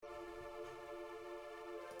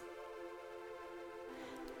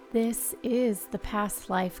This is the Past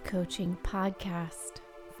Life Coaching Podcast.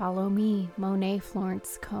 Follow me, Monet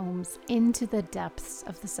Florence Combs, into the depths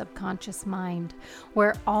of the subconscious mind,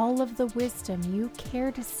 where all of the wisdom you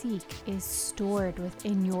care to seek is stored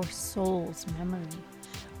within your soul's memory,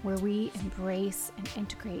 where we embrace and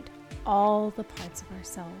integrate all the parts of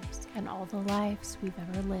ourselves and all the lives we've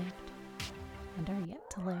ever lived and are yet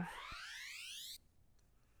to live.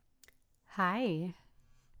 Hi,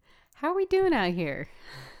 how are we doing out here?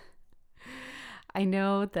 I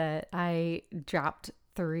know that I dropped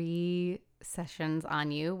 3 sessions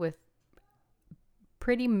on you with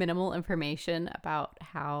pretty minimal information about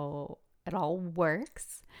how it all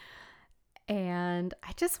works. And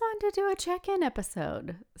I just wanted to do a check-in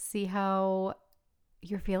episode, see how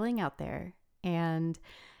you're feeling out there, and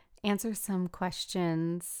answer some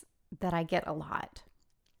questions that I get a lot.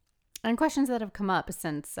 And questions that have come up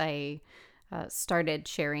since I started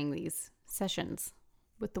sharing these sessions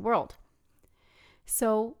with the world.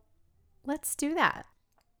 So let's do that.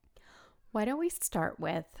 Why don't we start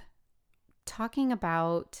with talking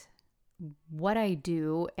about what I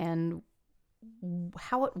do and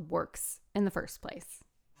how it works in the first place.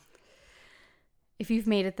 If you've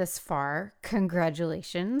made it this far,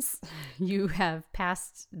 congratulations. You have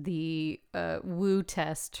passed the woo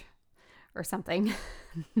test or something.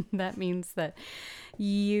 That means that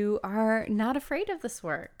you are not afraid of this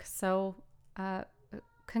work. So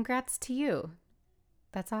congrats to you.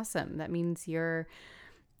 That's awesome. That means you're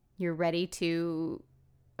ready to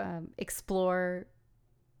explore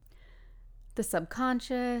the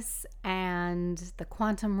subconscious and the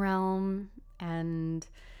quantum realm and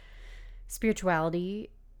spirituality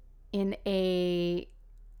in a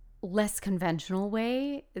less conventional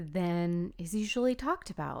way than is usually talked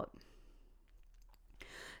about.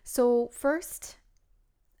 So first,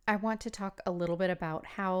 I want to talk a little bit about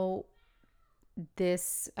how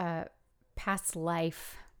this past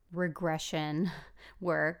life regression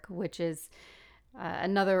work, which is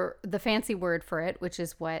the fancy word for it, which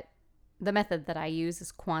is what the method that I use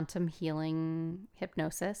is quantum healing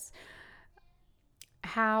hypnosis.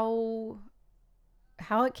 How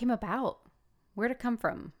it came about, where did it come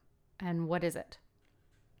from, and what is it?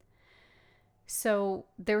 So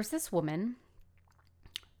there was this woman.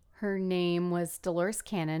 Her name was Dolores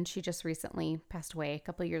Cannon. She just recently passed away a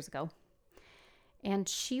couple of years ago. And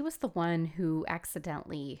she was the one who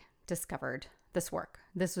accidentally discovered this work.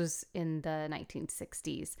 This was in the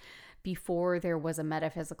 1960s, before there was a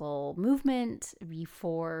metaphysical movement,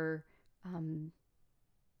 before,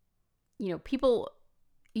 people,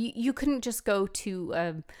 you couldn't just go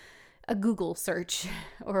to a Google search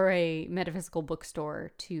or a metaphysical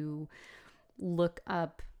bookstore to look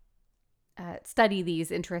up, study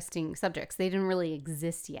these interesting subjects. They didn't really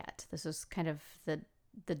exist yet. This was kind of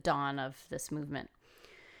the dawn of this movement.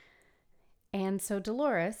 And so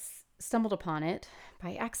Dolores stumbled upon it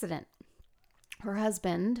by accident. Her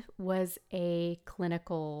husband was a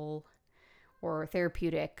clinical or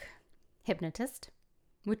therapeutic hypnotist,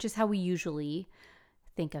 which is how we usually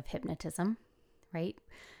think of hypnotism, right?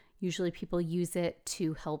 Usually people use it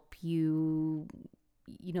to help you,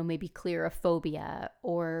 maybe clear a phobia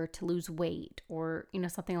or to lose weight or,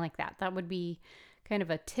 something like that. That would be kind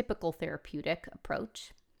of a typical therapeutic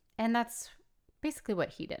approach. And that's basically what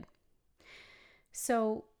he did.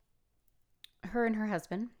 So her and her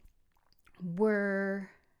husband were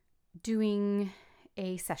doing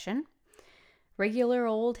a session, regular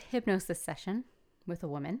old hypnosis session with a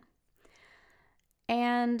woman.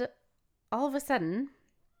 And all of a sudden,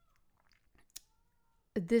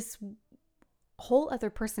 this whole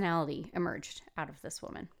other personality emerged out of this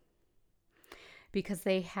woman, because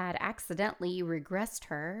they had accidentally regressed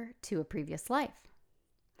her to a previous life.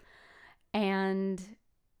 And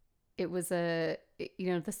it was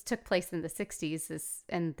this took place in the 60s,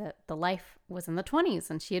 and the life was in the 20s,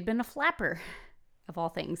 and she had been a flapper, of all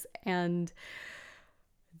things. And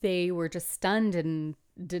they were just stunned and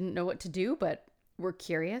didn't know what to do, but were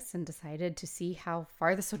curious and decided to see how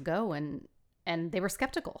far this would go. And they were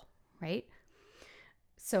skeptical, right?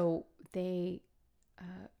 So they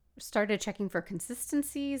started checking for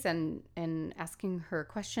consistencies and asking her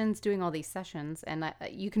questions, doing all these sessions. And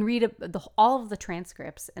you can read all of the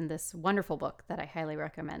transcripts in this wonderful book that I highly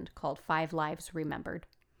recommend called 5 Lives Remembered.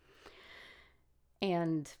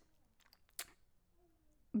 And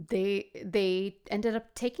they ended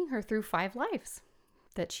up taking her through 5 lives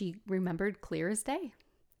that she remembered clear as day.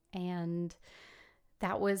 And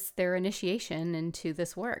that was their initiation into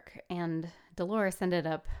this work. And Dolores ended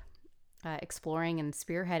up exploring and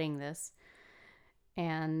spearheading this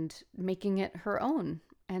and making it her own.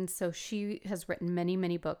 And so she has written many,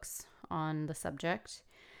 many books on the subject.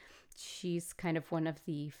 She's kind of one of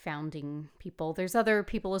the founding people. There's other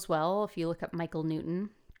people as well. If you look up Michael Newton,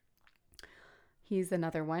 he's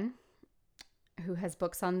another one who has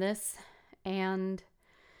books on this. And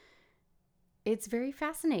it's very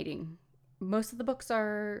fascinating. Most of the books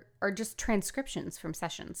are just transcriptions from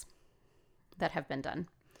sessions that have been done.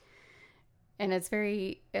 And it's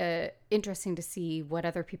very interesting to see what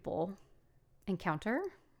other people encounter,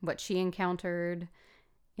 what she encountered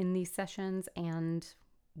in these sessions, and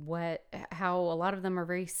how a lot of them are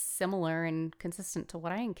very similar and consistent to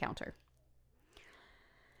what I encounter.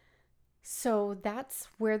 So that's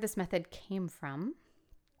where this method came from.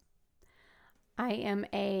 I am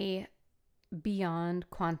a Beyond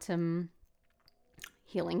Quantum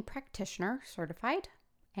Healing practitioner certified,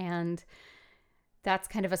 and that's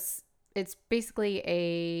kind of it's basically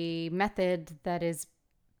a method that is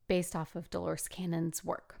based off of Dolores Cannon's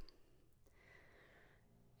work.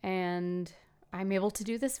 And I'm able to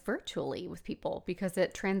do this virtually with people because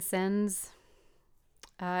it transcends,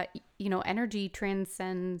 energy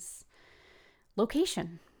transcends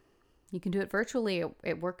location. You can do it virtually.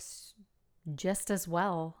 It works just as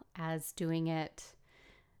well as doing it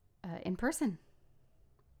in person.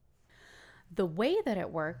 The way that it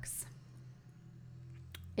works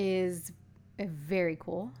is very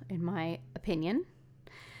cool, in my opinion.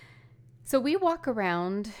 So we walk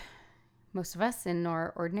around, most of us, in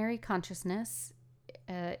our ordinary consciousness,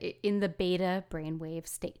 in the beta brainwave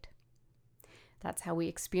state. That's how we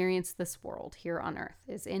experience this world here on Earth,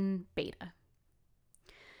 is in beta.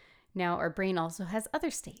 Now, our brain also has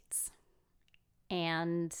other states.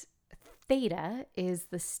 And theta is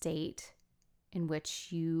the state in which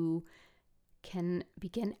you can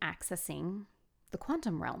begin accessing the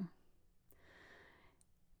quantum realm.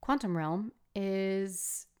 Quantum realm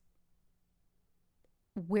is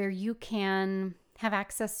where you can have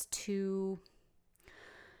access to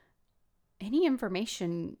any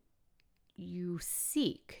information you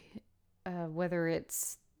seek, whether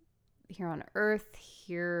it's here on Earth,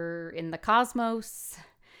 here in the cosmos,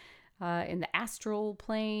 in the astral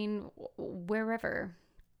plane, wherever.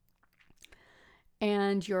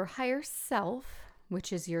 And your higher self,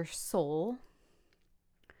 which is your soul,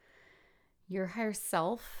 your higher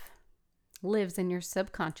self lives in your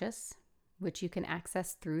subconscious, which you can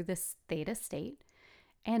access through this theta state,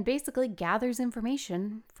 and basically gathers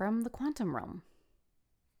information from the quantum realm.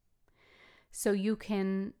 So you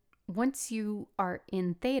can, once you are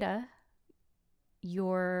in theta,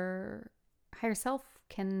 your higher self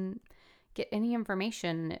can get any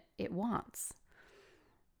information it wants.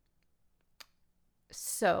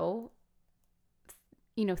 So,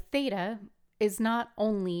 theta is not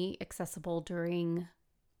only accessible during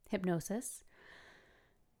hypnosis,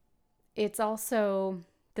 it's also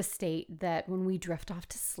the state that when we drift off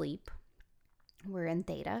to sleep, we're in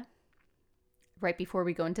theta, right before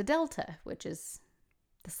we go into delta, which is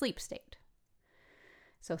the sleep state.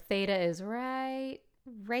 So theta is right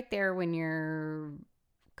there when you're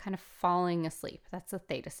kind of falling asleep. That's the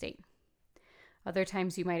theta state. Other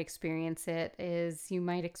times you might experience it you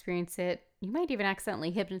might even accidentally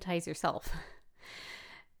hypnotize yourself.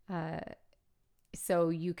 So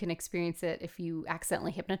you can experience it if you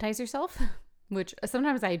accidentally hypnotize yourself, which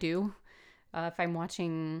sometimes I do. If I'm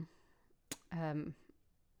watching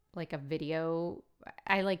like a video,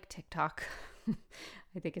 I like TikTok.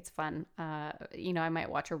 I think it's fun. I might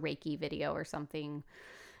watch a Reiki video or something.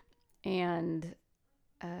 And,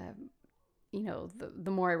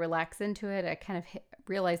 the more I relax into it, I kind of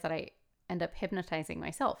realize that I end up hypnotizing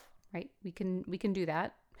myself, right? We can do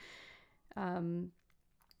that.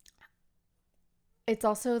 It's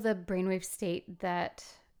also the brainwave state that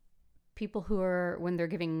people who are, when they're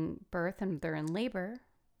giving birth and they're in labor,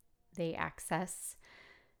 they access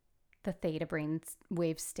the theta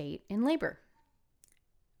brainwave state in labor,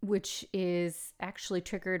 which is actually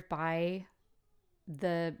triggered by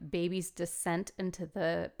the baby's descent into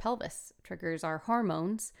the pelvis. Triggers our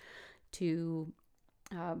hormones to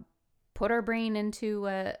put our brain into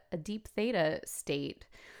a deep theta state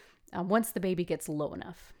once the baby gets low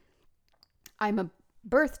enough. I'm a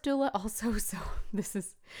birth doula also, so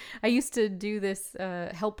I used to do this,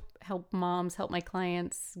 help moms, help my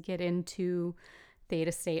clients get into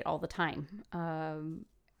theta state all the time.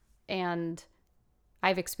 And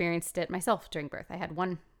I've experienced it myself during birth. I had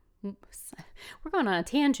we're going on a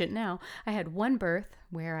tangent now. I had one birth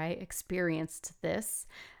where I experienced this.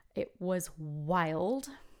 It was wild.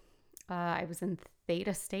 I was in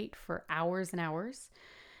theta state for hours and hours,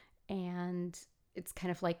 and it's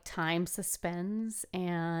kind of like time suspends,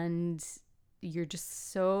 and you're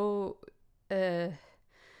just so,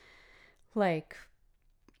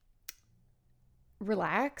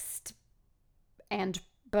 relaxed and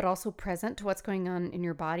but also present to what's going on in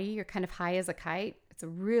your body. You're kind of high as a kite. It's a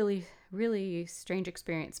really, really strange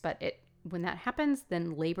experience, but when that happens,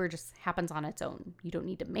 then labor just happens on its own. You don't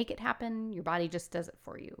need to make it happen. Your body just does it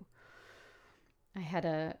for you. I had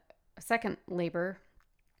a second labor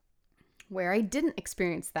where I didn't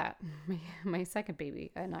experience that, my second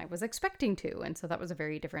baby, and I was expecting to. And so that was a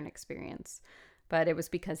very different experience. But it was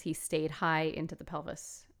because he stayed high into the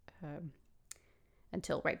pelvis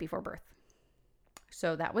until right before birth.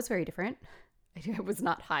 So that was very different. I was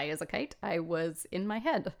not high as a kite. I was in my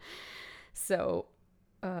head. So,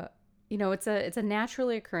 it's a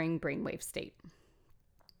naturally occurring brainwave state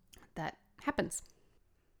that happens.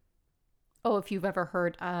 Oh, if you've ever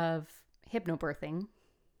heard of hypnobirthing,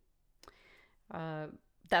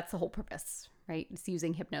 that's the whole purpose, right? It's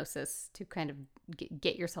using hypnosis to kind of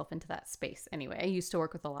get yourself into that space. Anyway, I used to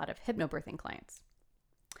work with a lot of hypnobirthing clients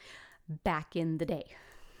back in the day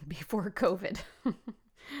before COVID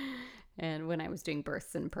and when I was doing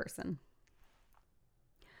births in person.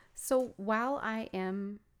 So while I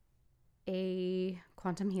am a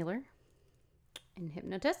quantum healer and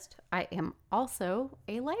hypnotist, I am also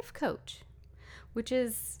a life coach, which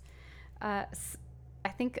is, I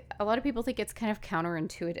think a lot of people think it's kind of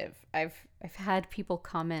counterintuitive. I've had people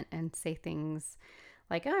comment and say things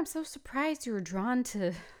like, "Oh, I'm so surprised you were drawn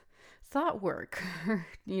to thought work."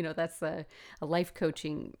 That's a life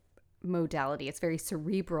coaching modality. It's very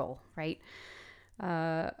cerebral, right?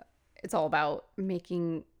 It's all about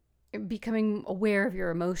becoming aware of your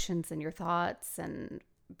emotions and your thoughts and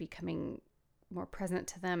becoming more present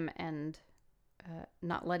to them and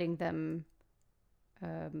not letting them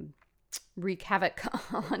wreak havoc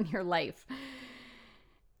on your life.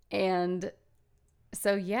 And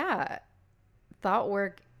so, yeah, thought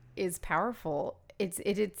work is powerful.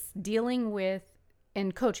 It's dealing with,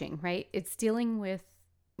 and coaching, right? It's dealing with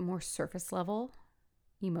more surface level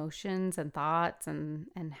emotions and thoughts and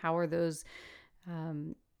how are those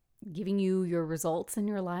giving you your results in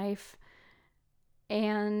your life.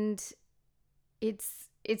 And it's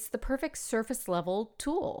the perfect surface level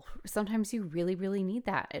tool. Sometimes you really, really need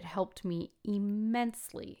that. It helped me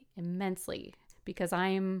immensely, because I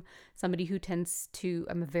am somebody who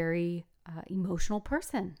I'm a very emotional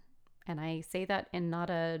person. And I say that in not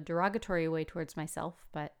a derogatory way towards myself,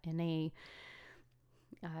 but in a,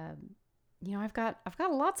 I've got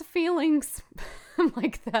lots of feelings. I'm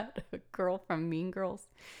like that girl from Mean Girls.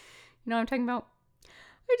 You know what I'm talking about?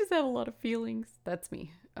 I just have a lot of feelings. That's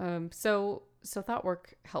me. So thought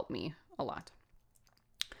work helped me a lot.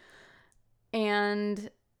 And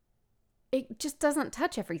it just doesn't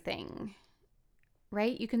touch everything,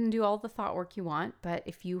 right? You can do all the thought work you want, but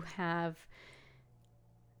if you had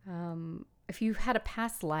a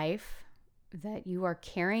past life that you are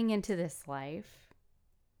carrying into this life,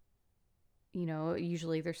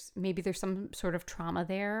 usually there's some sort of trauma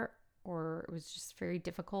there, or it was just very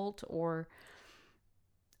difficult or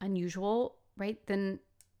unusual, right? Then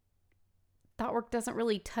thought work doesn't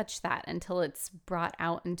really touch that until it's brought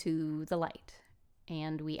out into the light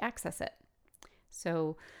and we access it.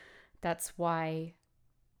 So that's why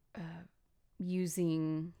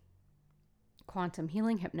using quantum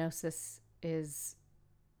healing hypnosis is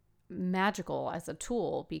magical as a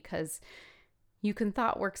tool, because you can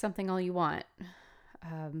thought work something all you want.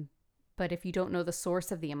 But if you don't know the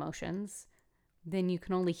source of the emotions, then you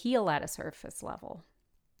can only heal at a surface level.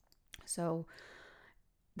 So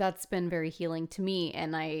that's been very healing to me,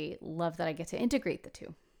 and I love that I get to integrate the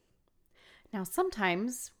two. Now,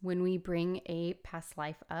 sometimes when we bring a past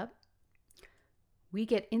life up, we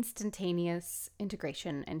get instantaneous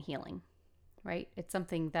integration and healing, right? It's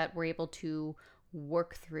something that we're able to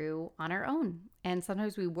work through on our own. And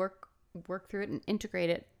sometimes we work through it and integrate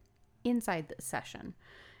it inside the session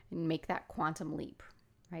and make that quantum leap,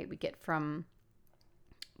 right? We get from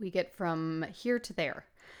here to there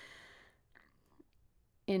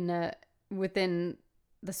within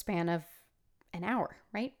the span of an hour,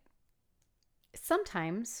 right?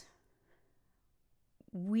 Sometimes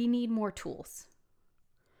we need more tools.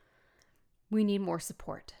 We need more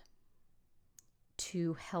support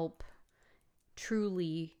to help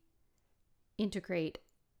truly integrate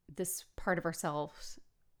this part of ourselves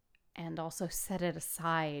and also set it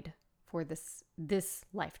aside for this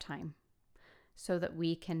lifetime, so that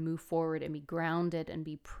we can move forward and be grounded and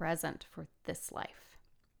be present for this life.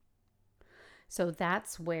 So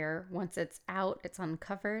that's where, once it's out, it's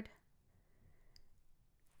uncovered,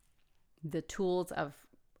 the tools of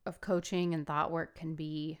coaching and thought work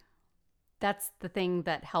that's the thing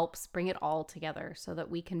that helps bring it all together so that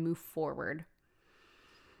we can move forward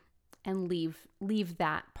and leave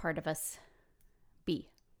that part of us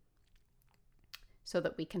so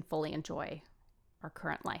that we can fully enjoy our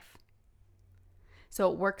current life. So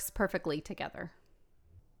it works perfectly together.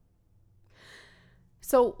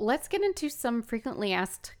 So let's get into some frequently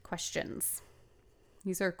asked questions.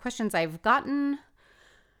 These are questions I've gotten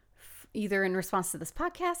either in response to this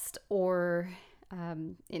podcast or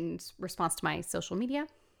in response to my social media.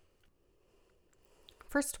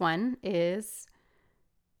 First one is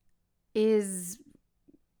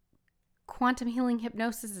quantum healing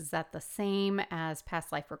hypnosis, is that the same as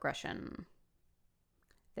past life regression?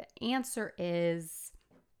 The answer is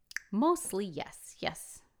mostly yes.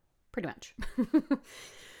 Yes, pretty much.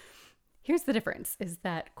 Here's the difference, is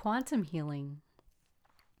that quantum healing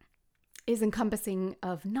is encompassing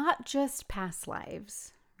of not just past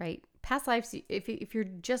lives, right? Past lives, if you're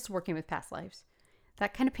just working with past lives,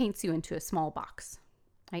 that kind of paints you into a small box,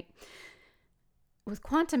 right? With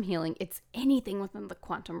quantum healing, it's anything within the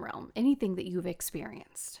quantum realm, anything that you've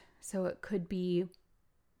experienced. So it could be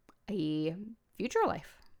a future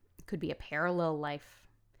life. It could be a parallel life.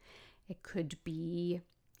 It could be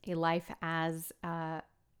a life as a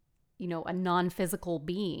non-physical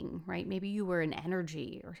being, right? Maybe you were an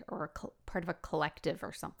energy or part of a collective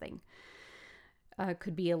or something. It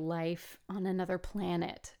could be a life on another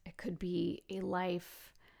planet. It could be a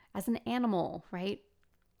life as an animal, right?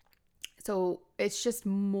 So it's just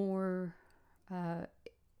more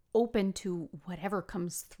open to whatever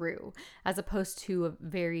comes through, as opposed to a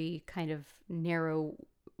very kind of narrow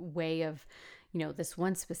way of, this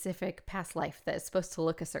one specific past life that is supposed to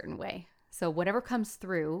look a certain way. So whatever comes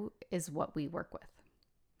through is what we work with.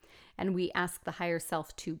 And we ask the higher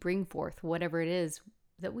self to bring forth whatever it is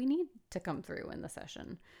that we need to come through in the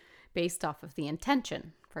session based off of the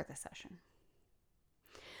intention for the session.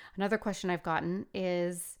 Another question I've gotten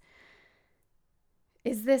is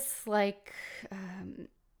this like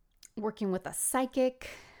working with a psychic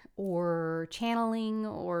or channeling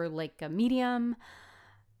or like a medium?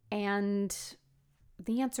 And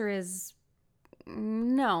the answer is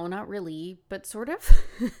no, not really, but sort of.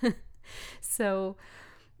 So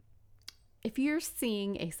if you're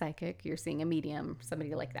seeing a psychic, you're seeing a medium,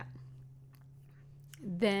 somebody like that,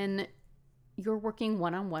 then you're working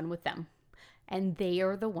one-on-one with them, and they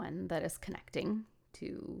are the one that is connecting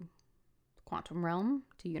to quantum realm,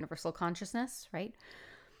 to universal consciousness, right?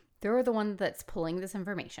 They're the one that's pulling this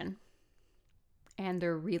information and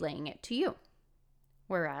they're relaying it to you.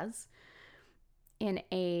 Whereas in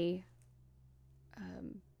a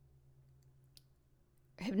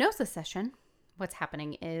hypnosis session, what's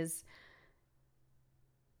happening is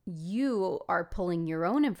you are pulling your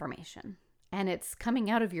own information and it's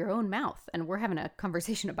coming out of your own mouth, and we're having a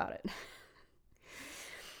conversation about it.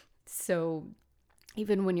 So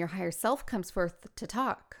even when your higher self comes forth to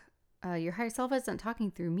talk, your higher self isn't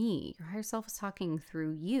talking through me. Your higher self is talking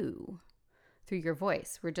through you, through your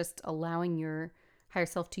voice. We're just allowing your higher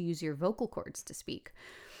self to use your vocal cords to speak.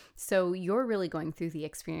 So you're really going through the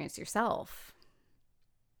experience yourself.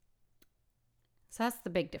 So that's the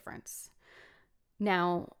big difference.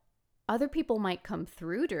 Now, other people might come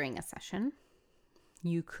through during a session.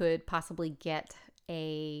 You could possibly get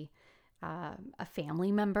a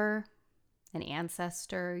family member, an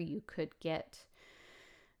ancestor. You could get,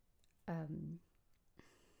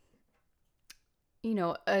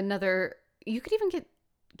 you could even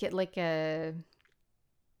get like a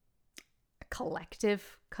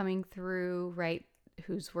collective coming through, right?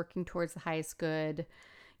 Who's working towards the highest good.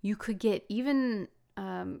 You could get even,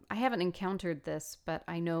 I haven't encountered this, but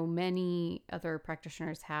I know many other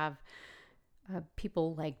practitioners have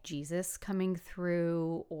people like Jesus coming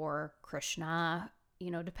through, or Krishna,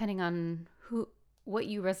 depending on what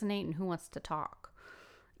you resonate and who wants to talk.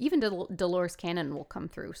 Even Dolores Cannon will come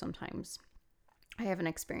through sometimes. I haven't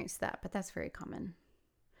experienced that, but that's very common.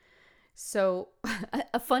 So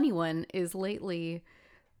a funny one is lately,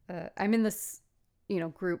 I'm in this,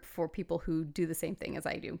 group for people who do the same thing as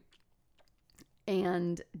I do.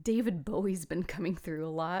 And David Bowie's been coming through a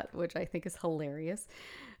lot, which I think is hilarious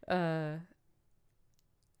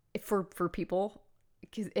for people.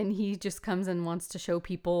 And he just comes and wants to show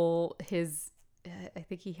people his, I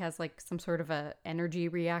think he has like some sort of a energy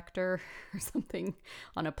reactor or something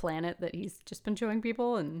on a planet that he's just been showing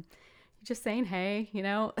people, and just saying, hey,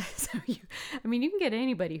 so you can get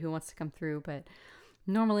anybody who wants to come through, but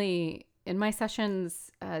normally in my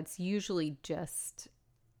sessions, it's usually just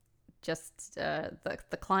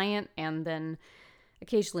the client, and then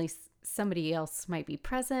occasionally somebody else might be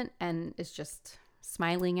present and is just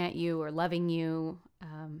smiling at you or loving you,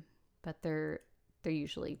 but they're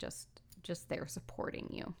usually just there supporting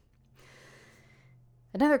you.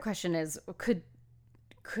 Another question is,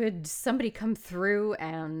 could somebody come through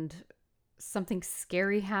and something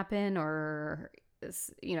scary happen, or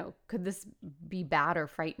could this be bad or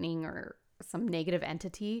frightening or some negative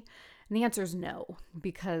entity? And the answer is no,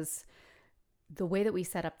 because the way that we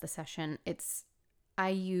set up the session, I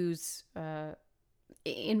use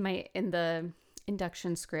in the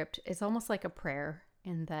induction script, it's almost like a prayer,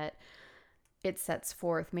 in that it sets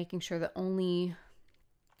forth making sure that only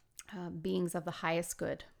beings of the highest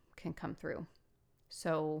good can come through.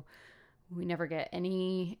 So we never get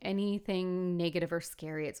anything negative or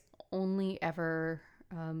scary. It's only ever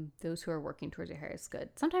those who are working towards your highest good.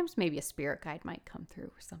 Sometimes maybe a spirit guide might come through,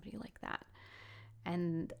 or somebody like that.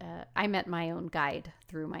 And I met my own guide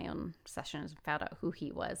through my own sessions and found out who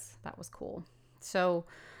he was. That was cool. So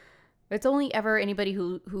it's only ever anybody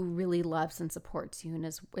who really loves and supports you and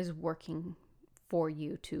is working for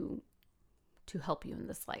you to help you in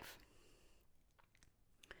this life.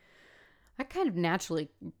 That kind of naturally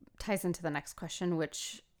ties into the next question,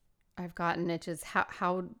 which I've gotten, which is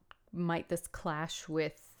how might this clash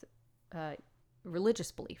with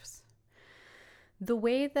religious beliefs? The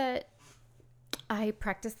way that I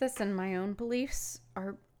practice this and my own beliefs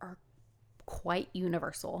are quite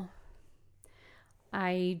universal.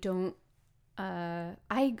 I don't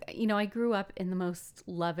I grew up in the most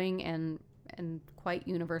loving and quite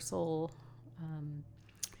universal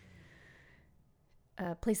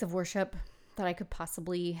place of worship that I could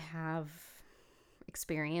possibly have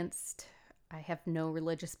experienced. I have no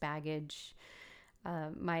religious baggage.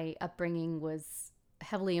 My upbringing was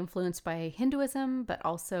heavily influenced by Hinduism, but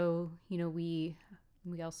also, we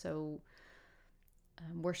also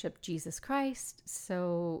worship Jesus Christ.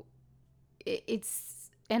 So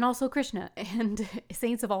and also Krishna and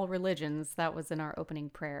saints of all religions. That was in our opening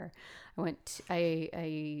prayer.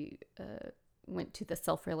 I went to the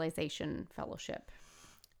Self-Realization Fellowship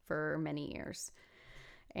for many years.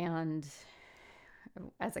 And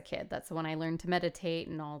as a kid, that's when I learned to meditate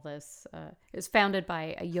and all this. It was founded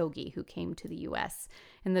by a yogi who came to the U.S.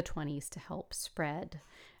 in the 1920s to help spread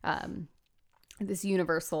this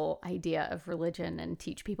universal idea of religion and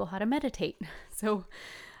teach people how to meditate. So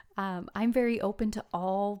I'm very open to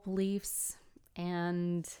all beliefs,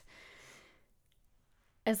 and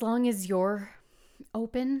as long as you're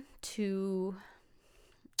open to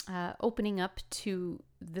opening up to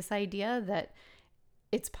this idea that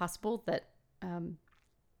it's possible that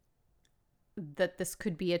that this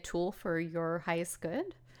could be a tool for your highest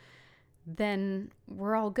good, then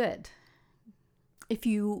we're all good. If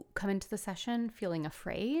you come into the session feeling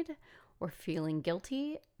afraid or feeling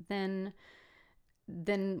guilty, then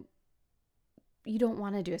you don't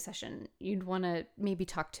want to do a session. You'd want to maybe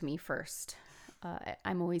talk to me first.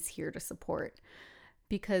 I'm always here to support,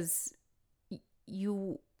 because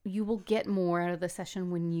you will get more out of the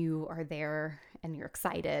session when you are there and you're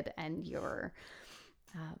excited and you're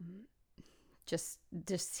just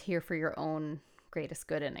here for your own greatest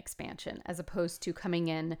good and expansion, as opposed to coming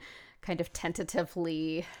in kind of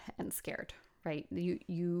tentatively and scared, right?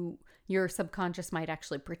 Your subconscious might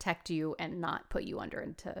actually protect you and not put you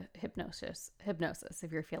into hypnosis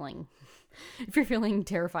if you're feeling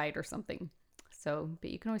terrified or something. So, but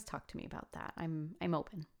you can always talk to me about that. I'm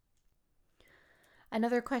open.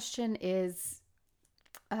 Another question is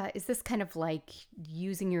this kind of like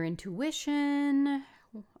using your intuition?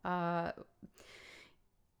 Like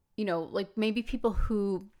maybe people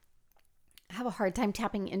who have a hard time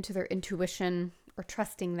tapping into their intuition or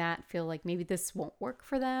trusting that feel like maybe this won't work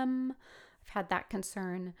for them. I've had that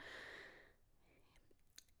concern.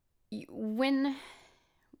 When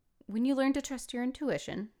you learn to trust your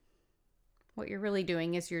intuition, what you're really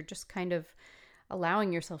doing is you're just kind of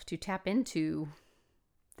allowing yourself to tap into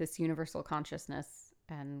this universal consciousness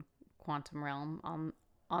and quantum realm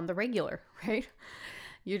on the regular, right?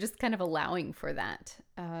 You're just kind of allowing for that.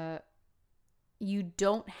 You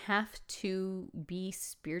don't have to be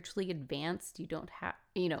spiritually advanced. You don't have,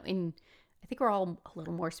 I think we're all a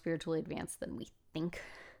little more spiritually advanced than we think,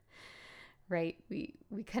 right? We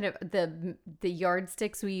kind of, the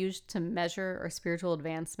yardsticks we use to measure our spiritual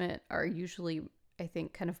advancement are usually, I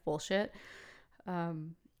think, kind of bullshit.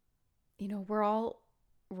 We're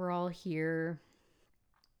all here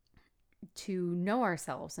to know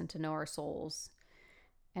ourselves and to know our souls.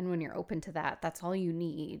 And when you're open to that, that's all you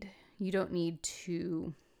need. You don't need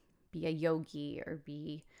to be a yogi or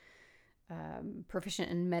be proficient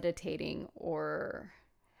in meditating or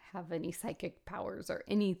have any psychic powers or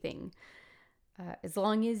anything. As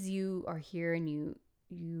long as you are here and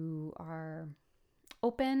you are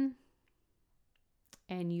open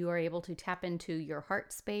and you are able to tap into your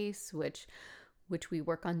heart space, which we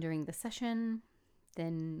work on during the session,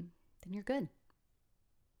 then you're good.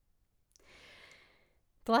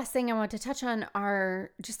 The last thing I want to touch on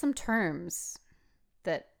are just some terms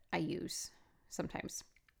that I use sometimes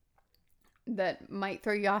that might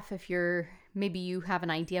throw you off if maybe you have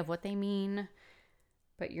an idea of what they mean,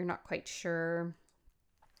 but you're not quite sure.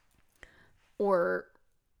 Or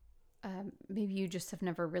maybe you just have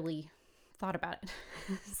never really thought about it.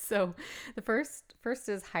 So the first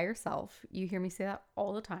is higher self. You hear me say that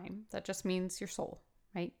all the time. That just means your soul,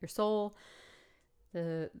 right? Your soul,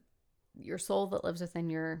 your soul that lives within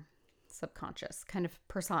your subconscious, kind of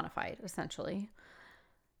personified, essentially.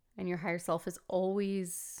 And your higher self is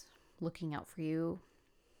always looking out for you,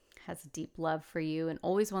 has a deep love for you, and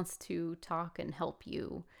always wants to talk and help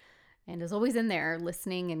you, and is always in there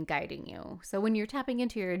listening and guiding you. So when you're tapping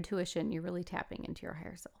into your intuition, you're really tapping into your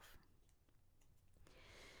higher self.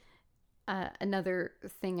 Another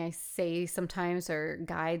thing I say sometimes are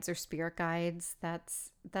guides or spirit guides. That's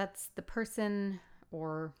the person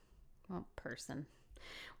person.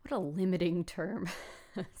 What a limiting term.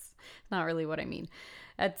 It's not really what I mean.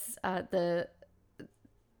 That's the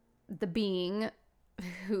being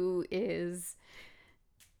who is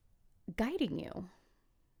guiding you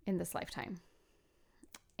in this lifetime.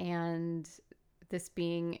 And this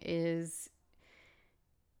being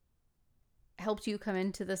helped you come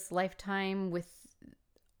into this lifetime with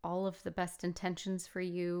all of the best intentions for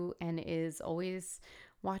you and is always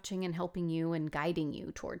watching and helping you and guiding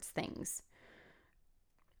you towards things.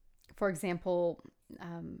 For example,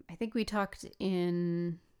 I think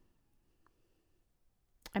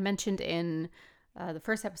I mentioned in the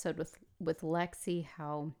first episode with Lexi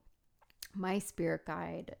how my spirit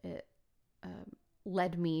guide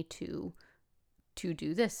led me to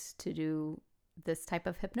do this type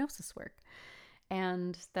of hypnosis work.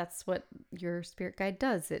 And that's what your spirit guide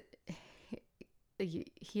does.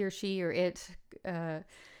 He or she or it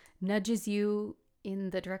nudges you in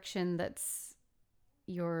the direction that's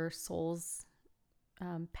your soul's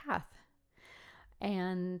path,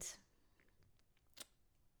 and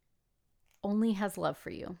only has love for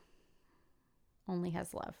you. Only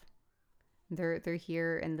has love. They're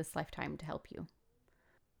here in this lifetime to help you.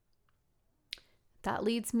 That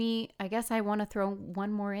leads me, I guess I want to throw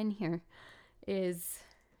one more in here, is,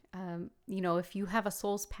 if you have a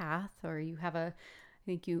soul's path, or you have I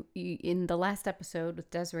think you in the last episode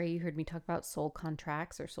with Desiree, you heard me talk about soul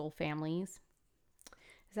contracts or soul families.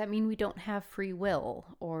 Does that mean we don't have free will,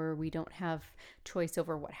 or we don't have choice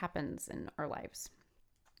over what happens in our lives?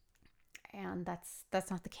 And that's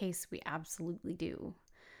not the case. We absolutely do.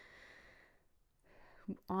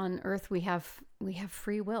 On Earth, we have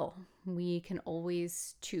free will. We can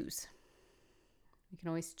always choose. We can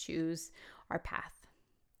always choose our path.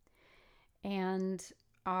 And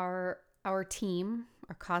our team,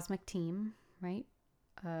 our cosmic team, right?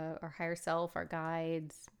 Our higher self, our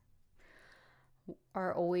guides,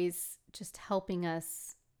 are always just helping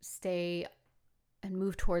us stay and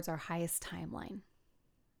move towards our highest timeline.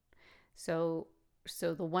 So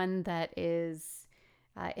the one that is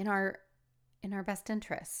in our best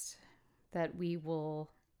interest, that we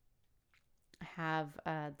will have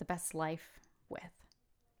the best life with,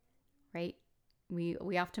 right?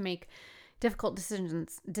 We often make difficult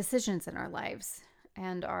decisions in our lives,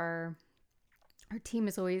 and our team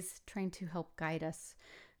is always trying to help guide us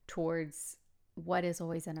towards what is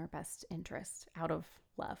always in our best interest out of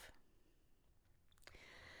love.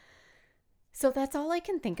 So that's all I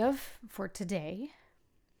can think of for today.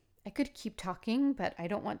 I could keep talking, but I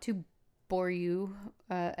don't want to bore you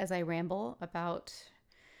as I ramble about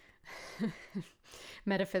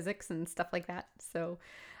metaphysics and stuff like that. So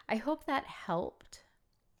I hope that helped.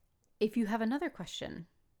 If you have another question,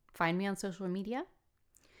 find me on social media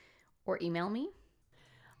or email me.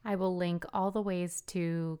 I will link all the ways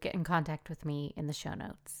to get in contact with me in the show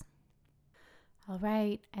notes. All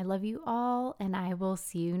right. I love you all, and I will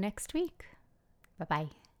see you next week. Bye-bye.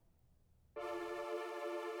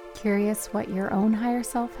 Curious what your own higher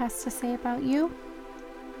self has to say about you?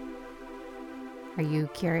 Are you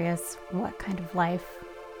curious what kind of life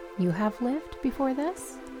you have lived before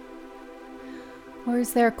this? Or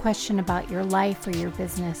is there a question about your life or your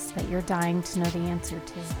business that you're dying to know the answer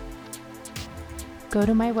to? Go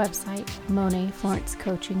to my website,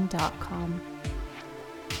 MonetFlorenceCoaching.com,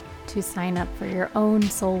 to sign up for your own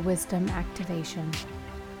soul wisdom activation.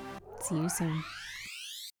 See you soon.